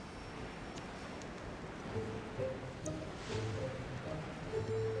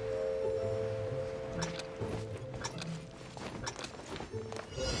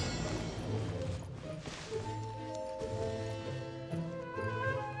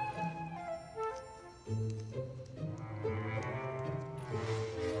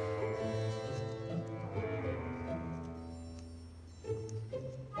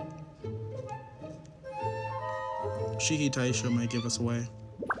 Shiki Taisha might give us away.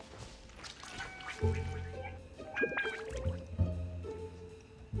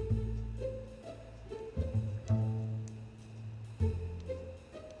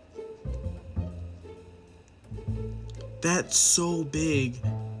 That's so big.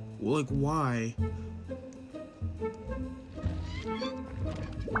 Like, why?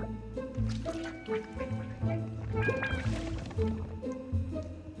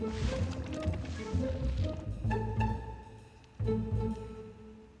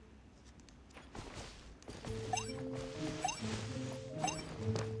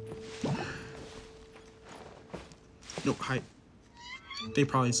 No, hi. They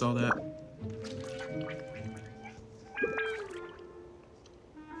probably saw that.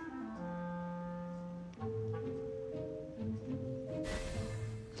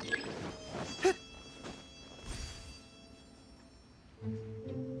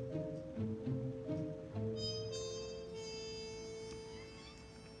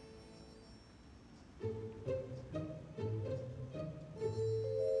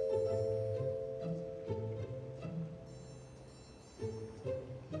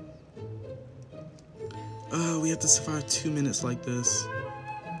 We have to survive 2 minutes like this.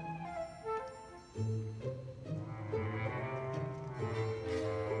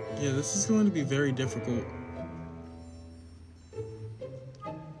 Yeah, this is going to be very difficult.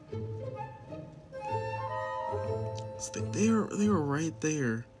 They were right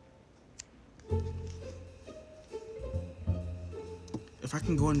there. If I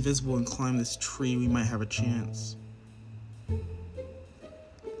can go invisible and climb this tree, we might have a chance.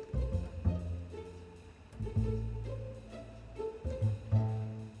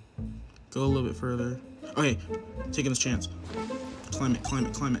 Go a little bit further. Okay, taking this chance. Climb it, climb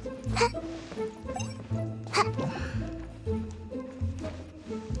it, climb it.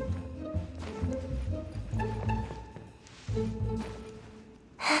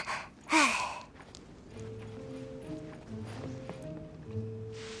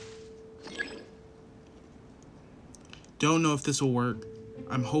 Don't know if this will work.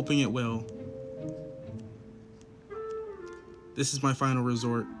 I'm hoping it will. This is my final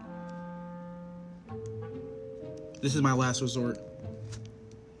resort. This is my last resort.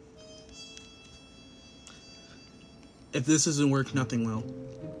 If this doesn't work, nothing will.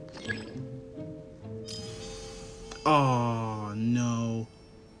 Oh, no.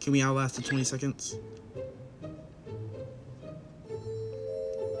 Can we outlast the 20 seconds?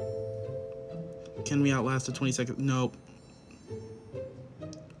 Can we outlast the 20 seconds? Nope.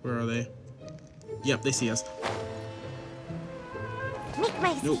 Where are they? Yep, they see us.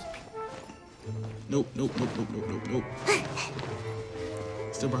 Nope. Nope, nope, nope, nope, nope, nope, nope.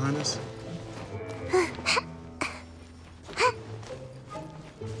 Still behind us?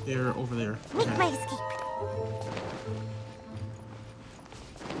 They're over there. Okay.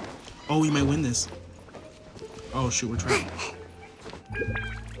 Oh, we might win this. Oh shoot, we're trying.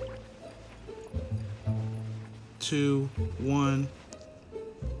 2, 1.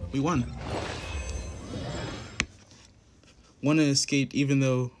 We won. One escaped even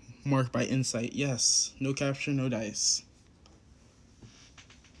though marked by insight. Yes. No capture, no dice.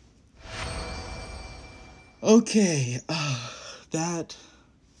 Okay. That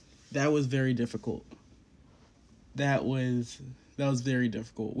was very difficult. That was very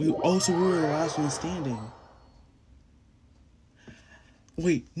difficult. We were the last one standing.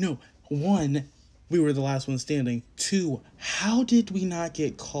 Wait, no. 1, we were the last one standing. 2, how did we not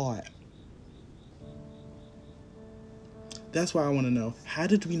get caught? That's what I want to know. How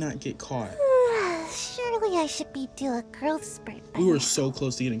did we not get caught? Surely I should be due a growth spurt. We were so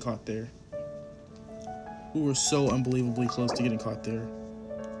close to getting caught there. We were so unbelievably close to getting caught there.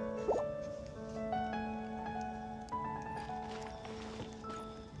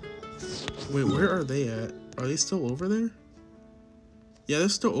 Wait, where are they at? Are they still over there? Yeah, they're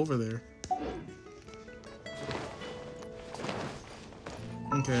still over there.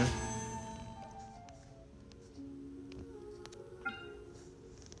 Okay.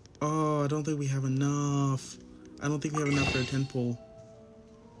 Oh, I don't think we have enough. I don't think we have enough for a 10 pull.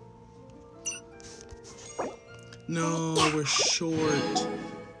 No, we're short.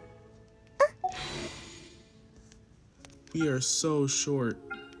 We are so short.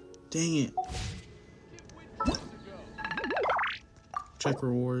 Dang it. Check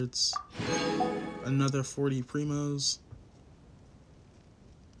rewards. Another 40 primos.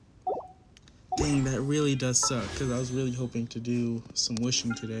 Dang, that really does suck, because I was really hoping to do some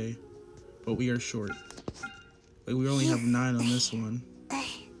wishing today. But we are short. Like, we only have 9 on this one.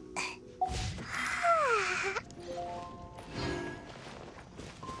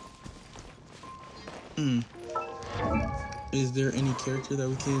 Is there any character that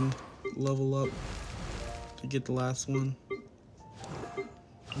we can level up to get the last one?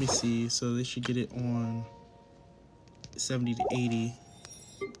 Let me see. So they should get it on 70 to 80.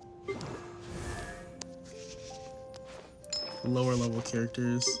 Lower level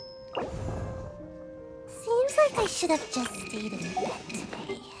characters. Seems like I should have just stayed in bed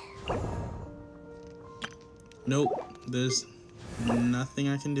today. Nope. There's nothing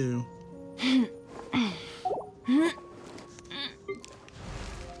I can do.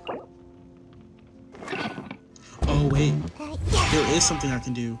 Oh, wait. There is something I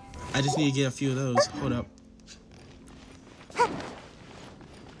can do. I just need to get a few of those. Hold up.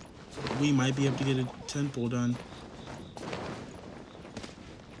 We might be able to get a 10 pull done.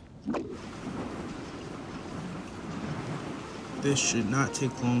 This should not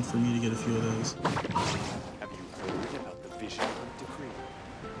take long for me to get a few of those. Have you heard about the Vision Decree?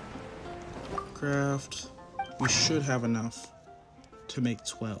 Craft. We should have enough to make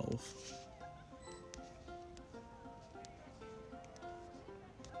 12.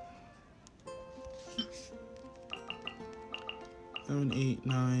 7, 8,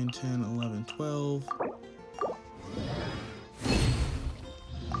 9, 10, 11, 12.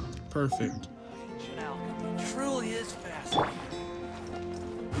 Perfect. Truly is fascinating.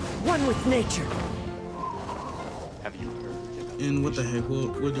 One with nature. Have you heard about And what the heck,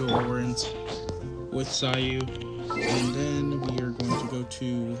 we'll do Aurorans with Sayu. And then we are going to go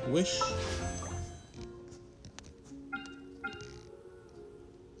to Wish.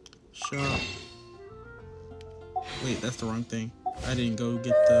 Shop. Wait, that's the wrong thing. I didn't go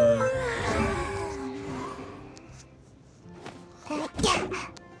get the...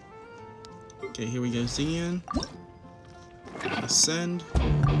 Okay, here we go. Xian. Ascend.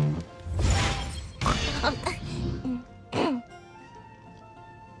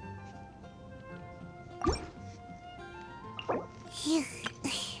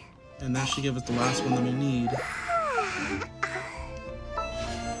 And that should give us the last one that we need.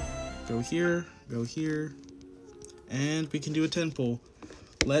 Go here, and we can do a 10 pull.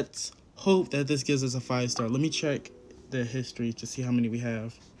 Let's hope that this gives us a 5-star. Let me check the history to see how many we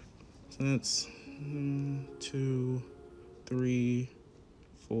have. So that's 2, 3,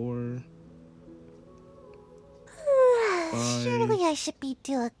 4, 5. Surely I should be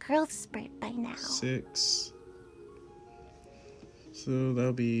due a growth spurt by now. 6. So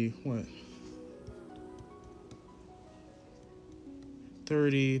that'll be what?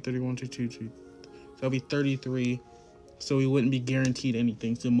 30, 31, 32. That'll be 33. So we wouldn't be guaranteed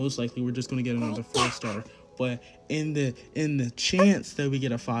anything. So most likely we're just gonna get another 4-star. But in the chance that we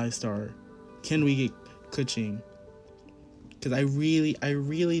get a 5-star, can we get Kuching? Because I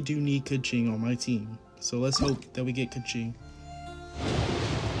really do need Kuching on my team. So let's hope that we get Kuching.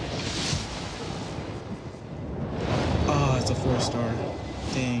 Ah, it's a 4-star.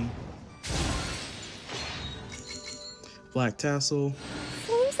 Dang. Black Tassel.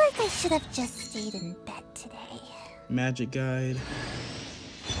 Seems like I should have just stayed in bed today. Magic Guide.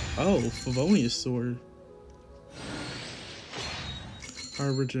 Oh, Favonius Sword.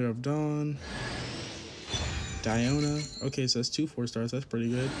 Harbinger of Dawn. Diona. Okay, so that's 2 4-stars. That's pretty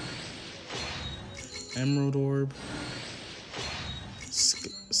good. Emerald Orb.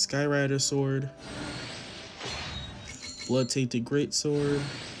 Skyrider Sword. Blood Tainted Greatsword.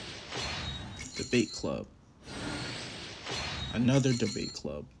 Debate Club. Another Debate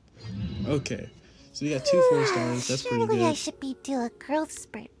Club. Okay, so we got 2 4-stars. That's pretty Surely I good. should be due a growth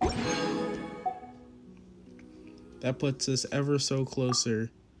spurt by now. That puts us ever so closer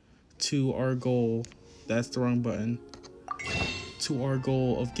to our goal. That's the wrong button. To our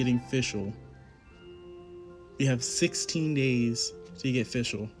goal of getting Fischl. We have 16 days to get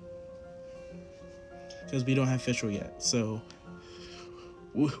Fischl. Because we don't have Fischl yet. So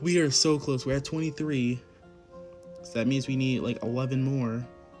we are so close. We're at 23. So that means we need like 11 more.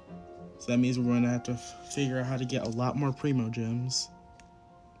 So that means we're going to have to figure out how to get a lot more Primo Gems.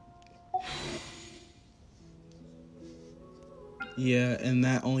 Yeah, and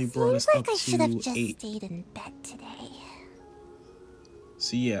that only brought us up I should have to just 8. stayed in bed today.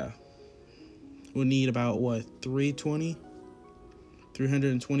 So yeah, we'll need about what, 320?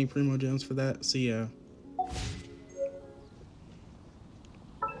 320 Primo Gems for that. So yeah.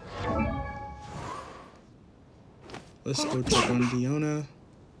 Let's go check on Diona.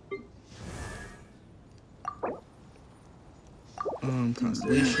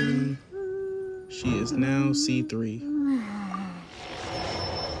 Constellation. She is now C3.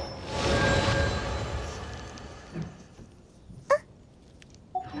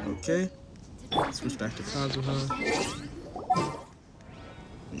 Okay. Switch back to Kazuha.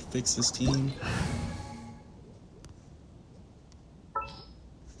 Let me fix this team.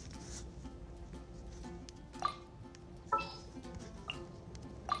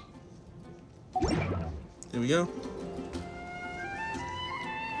 There we go.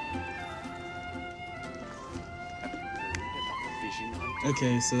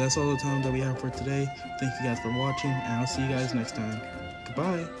 Okay, so that's all the time that we have for today. Thank you guys for watching, and I'll see you guys next time.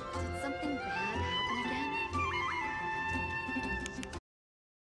 Goodbye.